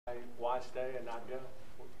why stay and not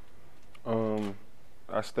go?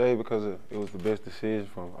 I stayed because it was the best decision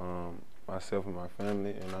for myself and my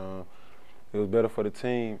family, and it was better for the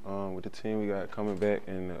team. With the team we got coming back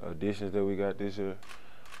and the additions that we got this year,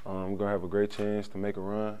 we're gonna have a great chance to make a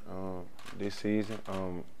run this season.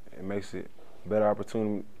 It makes it better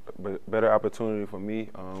opportunity for me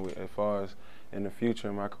as far as in the future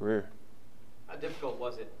in my career. How difficult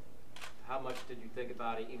was it? How much did you think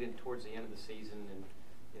about it, even towards the end of the season, and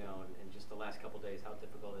and just the last couple of days? How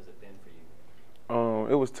difficult has it been for you?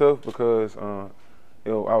 It was tough because I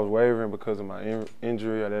was wavering because of my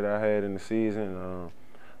injury that I had in the season.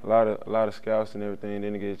 A lot of scouts and everything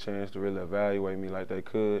didn't get a chance to really evaluate me like they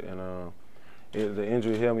could, and the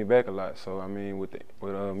injury held me back a lot. So I mean, with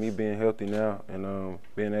me being healthy now and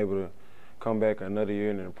being able to come back another year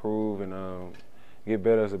and improve and get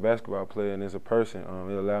better as a basketball player and as a person,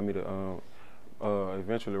 it allowed me to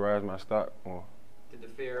eventually rise my stock more. Did the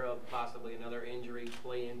fear of possibly another injury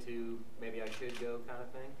play into maybe I should go kind of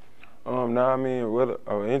thing? No, I mean,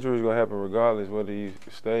 injury is gonna happen regardless whether you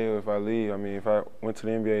stay or if I leave. I mean, if I went to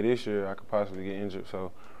the NBA this year, I could possibly get injured.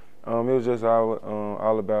 So it was just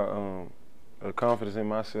all about confidence in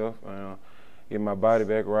myself, getting my body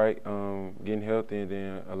back right, getting healthy, and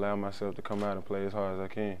then allow myself to come out and play as hard as I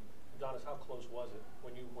can. Adonis, how close was it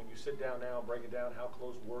when you sit down now and break it down? How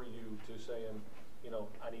close were you to saying,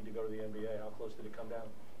 I need to go to the NBA? How close did it come down?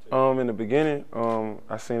 In the beginning,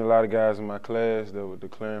 I seen a lot of guys in my class that were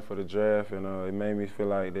declaring for the draft, and it made me feel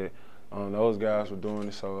like that those guys were doing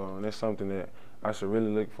it. So that's something that I should really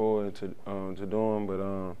look forward to doing. But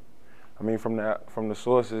I mean, from the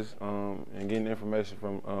sources and getting information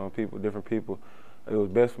from different people, it was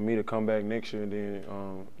best for me to come back next year and then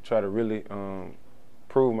try to really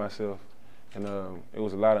prove myself. And it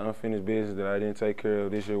was a lot of unfinished business that I didn't take care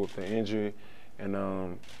of this year with the injury, and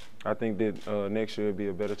I think that next year will be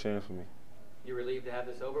a better chance for me. You relieved to have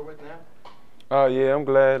this over with now? Yeah, I'm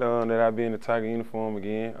glad that I'll be in the Tiger uniform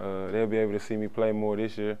again. They'll be able to see me play more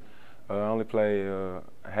this year. I only played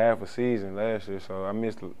half a season last year, so I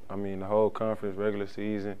missed, the whole conference, regular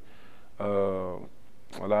season, a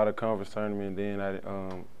lot of conference tournament, and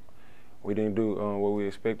then we didn't do what we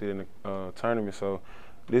expected in the tournament. So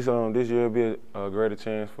this year will be a greater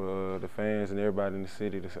chance for the fans and everybody in the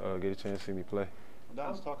city to get a chance to see me play.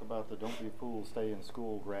 Let's talk about the "Don't Be a Fool, Stay in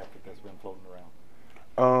School" graphic that's been floating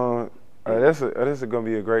around. This is going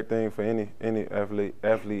to be a great thing for any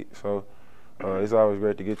athlete. So it's always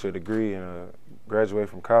great to get your degree and graduate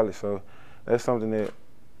from college. So that's something that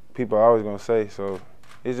people are always going to say. So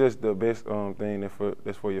it's just the best thing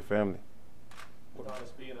that's for your family.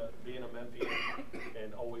 Adonis, being a Memphian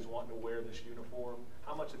and always wanting to wear this uniform,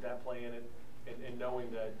 how much did that play in it? And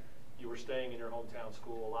knowing that you were staying in your hometown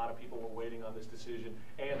school, a lot of people were waiting on this decision,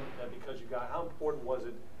 and because how important was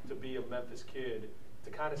it to be a Memphis kid to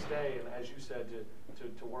kind of stay and, as you said,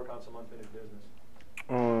 to work on some unfinished business?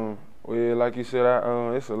 Well, like you said,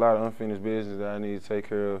 it's a lot of unfinished business that I need to take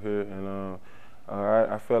care of here, and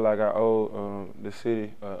I felt like I owe the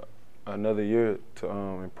city another year to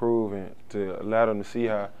improve and to allow them to see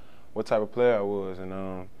what type of player I was.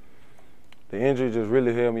 And the injury just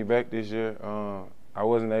really held me back this year. I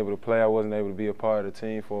wasn't able to play. I wasn't able to be a part of the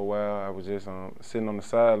team for a while. I was just sitting on the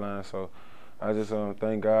sideline. So I just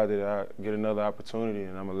thank God that I get another opportunity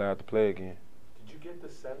and I'm allowed to play again. Did you get the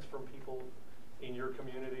sense from people in your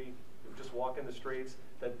community, just walking the streets,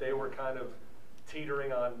 that they were kind of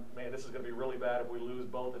teetering on, man, this is going to be really bad if we lose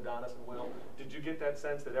both Adonis and Will? Did you get that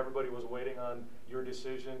sense that everybody was waiting on your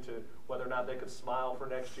decision to whether or not they could smile for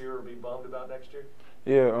next year or be bummed about next year?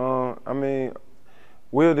 Yeah,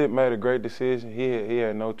 Will made a great decision. He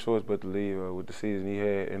had no choice but to leave with the season he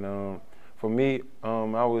had, and for me,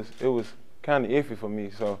 it was kind of iffy for me.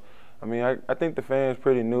 So, I think the fans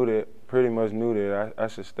pretty much knew that I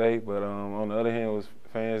should stay. But on the other hand, it was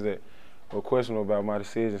fans that were questionable about my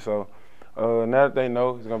decision. So now that they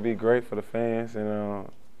know, it's gonna be great for the fans, and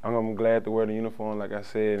I'm glad to wear the uniform, like I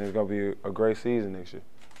said, and it's gonna be a great season next year.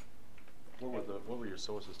 What were your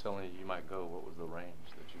sources telling you might go? What was the range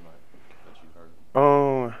that you heard?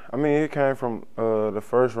 It came from the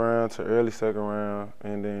first round to early second round,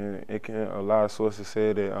 and then a lot of sources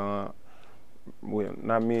said that with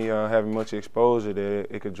not me having much exposure, that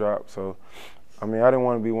it could drop. So, I didn't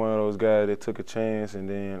want to be one of those guys that took a chance and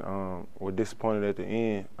then were disappointed at the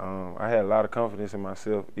end. I had a lot of confidence in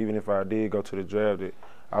myself, even if I did go to the draft, that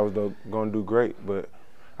I was going to do great. But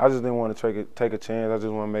I just didn't want to take a chance. I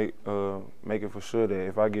just want to make it for sure that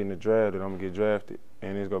if I get in the draft, that I'm going to get drafted,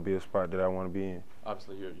 and it's going to be a spot that I want to be in.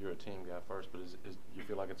 Obviously, you're a team guy first, but you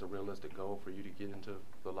feel like it's a realistic goal for you to get into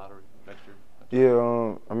the lottery next year?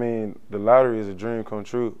 Yeah, I mean, the lottery is a dream come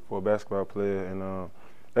true for a basketball player, and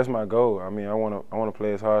that's my goal. I mean, I wanna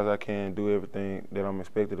play as hard as I can, do everything that I'm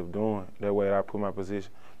expected of doing. That way, I put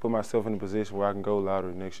myself in a position where I can go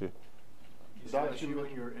lottery next year. You said you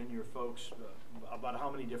and your folks, about how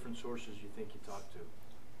many different sources you think you talked to?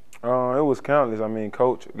 It was countless. I mean,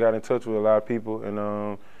 Coach got in touch with a lot of people,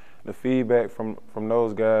 and the feedback from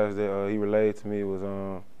those guys that he relayed to me was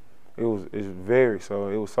it's varied. So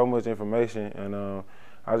it was so much information, and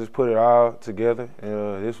I just put it all together,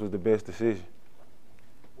 and this was the best decision.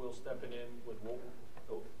 Will stepping in with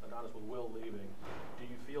Adonis, with Will leaving, do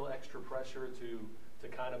you feel extra pressure to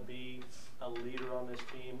kind of be a leader on this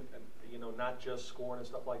team? You know, not just scoring and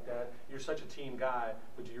stuff like that. You're such a team guy,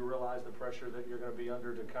 but do you realize the pressure that you're going to be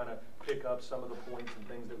under to kind of pick up some of the points and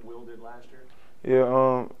things that Will did last year?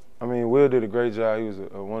 Yeah, I mean, Will did a great job. He was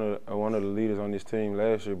one of the leaders on this team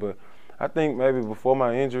last year. But I think maybe before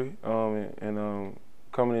my injury and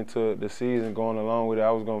coming into the season, going along with it,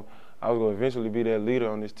 I was gonna eventually be that leader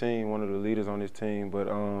on this team, one of the leaders on this team. But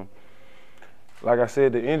like I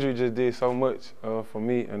said, the injury just did so much for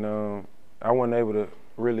me, and I wasn't able to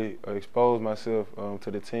really expose myself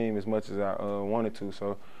to the team as much as I wanted to.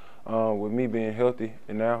 So with me being healthy,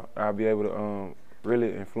 and now I'll be able to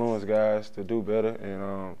really influence guys to do better,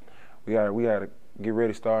 and we got to get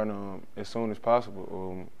ready starting as soon as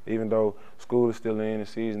possible. Even though school is still in, the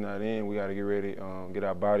season not in, we got to get ready, get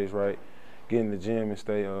our bodies right, get in the gym, and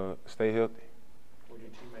stay healthy. What did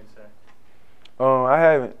your teammates say?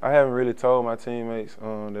 I haven't really told my teammates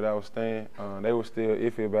that I was staying. They were still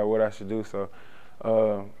iffy about what I should do. So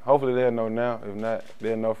hopefully they'll know now. If not,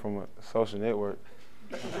 they'll know from a social network.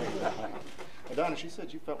 Adonis, you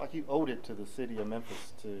said you felt like you owed it to the city of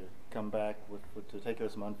Memphis to come back to take care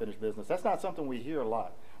of some unfinished business. That's not something we hear a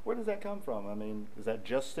lot. Where does that come from? I mean, is that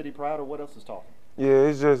just city pride, or what else is talking? Yeah,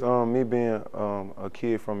 it's just me being a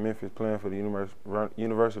kid from Memphis playing for the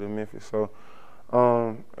University of Memphis. So,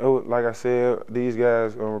 it was, like I said, these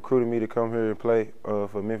guys recruited me to come here and play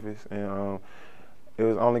for Memphis, and it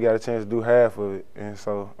was only got a chance to do half of it. And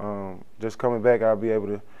so, just coming back, I'll be able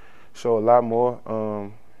to show a lot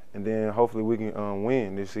more. And then hopefully we can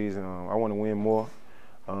win this season. I want to win more.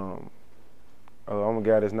 I'm a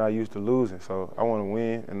guy that's not used to losing, so I want to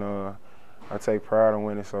win, and I take pride in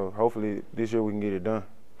winning. So hopefully this year we can get it done.